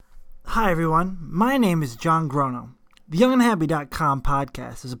Hi everyone, my name is John Grono. The YoungandHappy.com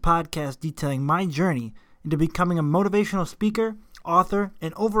podcast is a podcast detailing my journey into becoming a motivational speaker, author,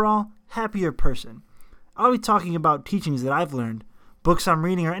 and overall happier person. I'll be talking about teachings that I've learned, books I'm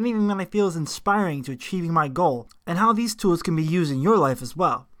reading, or anything that I feel is inspiring to achieving my goal, and how these tools can be used in your life as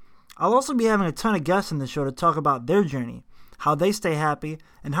well. I'll also be having a ton of guests on the show to talk about their journey, how they stay happy,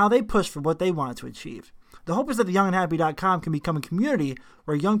 and how they push for what they want to achieve. The hope is that the YoungandHappy.com can become a community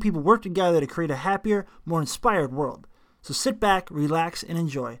where young people work together to create a happier, more inspired world. So sit back, relax, and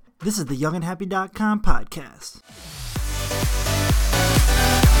enjoy. This is the YoungandHappy.com podcast.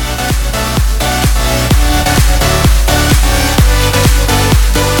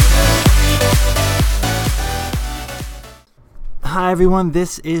 Hi everyone,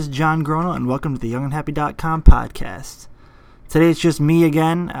 this is John Grono, and welcome to the YoungandHappy.com podcast. Today it's just me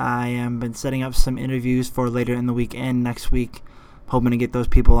again. I have been setting up some interviews for later in the week and next week. Hoping to get those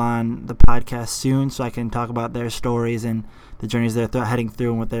people on the podcast soon so I can talk about their stories and the journeys they're heading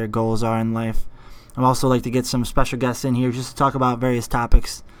through and what their goals are in life. I'd also like to get some special guests in here just to talk about various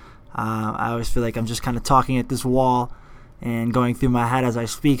topics. I always feel like I'm just kind of talking at this wall and going through my head as I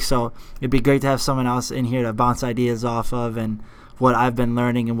speak, so it'd be great to have someone else in here to bounce ideas off of and what I've been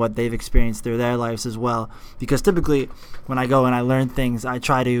learning and what they've experienced through their lives as well. Because typically when I go and I learn things, I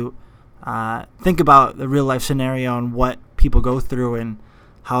try to think about the real life scenario and what people go through and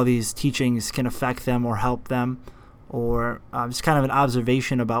how these teachings can affect them or help them, or just kind of an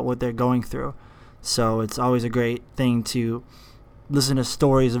observation about what they're going through. So it's always a great thing to listen to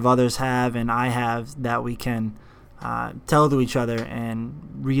stories of others have and I have that we can tell to each other and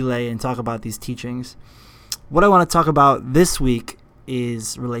relay and talk about these teachings. What I want to talk about this week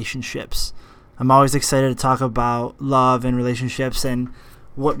is relationships. I'm always excited to talk about love and relationships and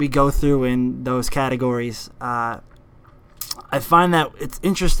what we go through in those categories. I find that it's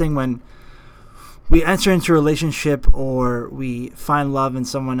interesting when we enter into a relationship or we find love in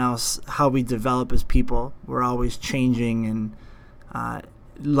someone else, how we develop as people. We're always changing, and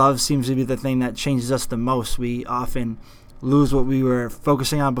love seems to be the thing that changes us the most. We often lose what we were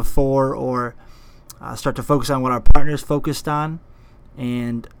focusing on before, or start to focus on what our partner's focused on,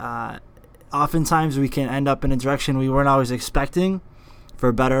 and oftentimes we can end up in a direction we weren't always expecting,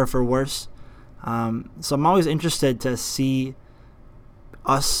 for better or for worse. So I'm always interested to see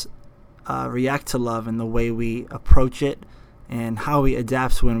us react to love and the way we approach it and how we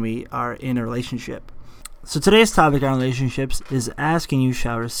adapt when we are in a relationship. So today's topic on relationships is ask and you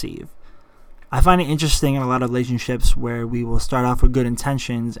shall receive. I find it interesting in a lot of relationships where we will start off with good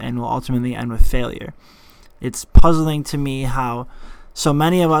intentions and will ultimately end with failure. It's puzzling to me how so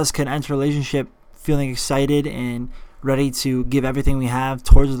many of us can enter a relationship feeling excited and ready to give everything we have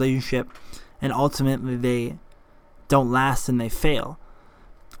towards a relationship, and ultimately they don't last and they fail.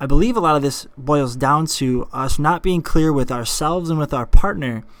 I believe a lot of this boils down to us not being clear with ourselves and with our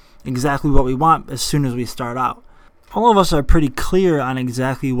partner exactly what we want as soon as we start out. All of us are pretty clear on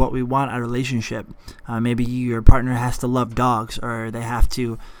exactly what we want out of a relationship. Maybe your partner has to love dogs, or they have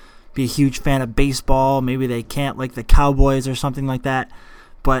to be a huge fan of baseball. Maybe they can't like the Cowboys or something like that.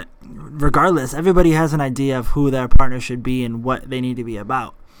 But regardless, everybody has an idea of who their partner should be and what they need to be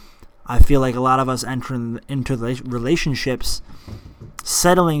about. I feel like a lot of us enter into relationships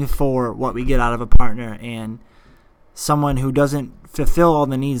settling for what we get out of a partner and someone who doesn't fulfill all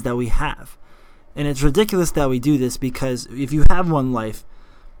the needs that we have. And it's ridiculous that we do this, because if you have one life,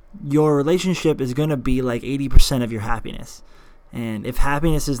 your relationship is going to be like 80% of your happiness. And if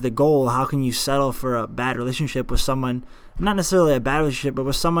happiness is the goal, how can you settle for a bad relationship with someone, not necessarily a bad relationship, but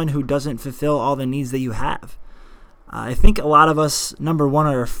with someone who doesn't fulfill all the needs that you have? I think a lot of us, number one,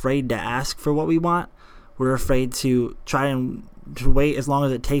 are afraid to ask for what we want. We're afraid to try and to wait as long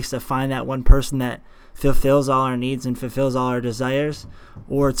as it takes to find that one person that fulfills all our needs and fulfills all our desires.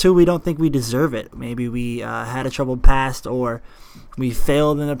 Or two, we don't think we deserve it. Maybe we had a troubled past, or we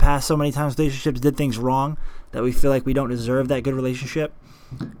failed in the past so many times, relationships, did things wrong, that we feel like we don't deserve that good relationship.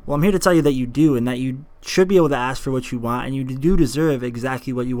 Well, I'm here to tell you that you do, and that you should be able to ask for what you want, and you do deserve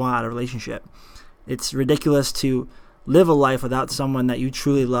exactly what you want out of a relationship. It's ridiculous to live a life without someone that you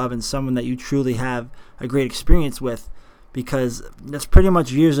truly love and someone that you truly have a great experience with, because that's pretty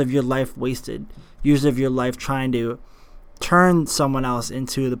much years of your life wasted, years of your life trying to turn someone else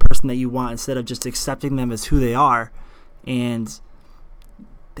into the person that you want instead of just accepting them as who they are and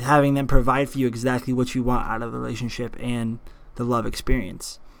having them provide for you exactly what you want out of the relationship and the love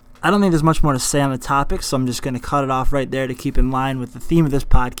experience. I don't think there's much more to say on the topic, so I'm just going to cut it off right there to keep in line with the theme of this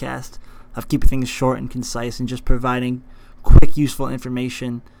podcast of keeping things short and concise and just providing quick, useful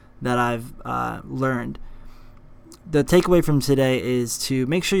information that I've learned. the takeaway from today is to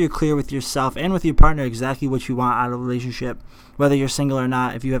make sure you're clear with yourself and with your partner exactly what you want out of a relationship, whether you're single or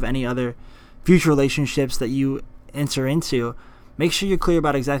not. If you have any other future relationships that you enter into, make sure you're clear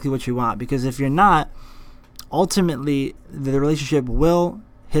about exactly what you want, because if you're not, ultimately the relationship will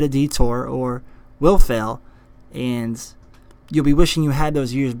hit a detour or will fail, and you'll be wishing you had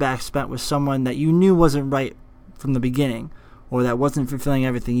those years back spent with someone that you knew wasn't right from the beginning, or that wasn't fulfilling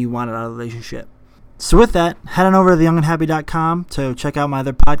everything you wanted out of the relationship. So with that, head on over to theyoungandhappy.com to check out my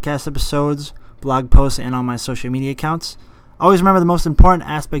other podcast episodes, blog posts, and on my social media accounts. Always remember, the most important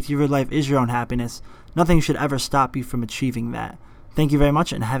aspect of your life is your own happiness. Nothing should ever stop you from achieving that. Thank you very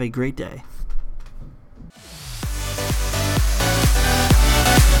much, and have a great day.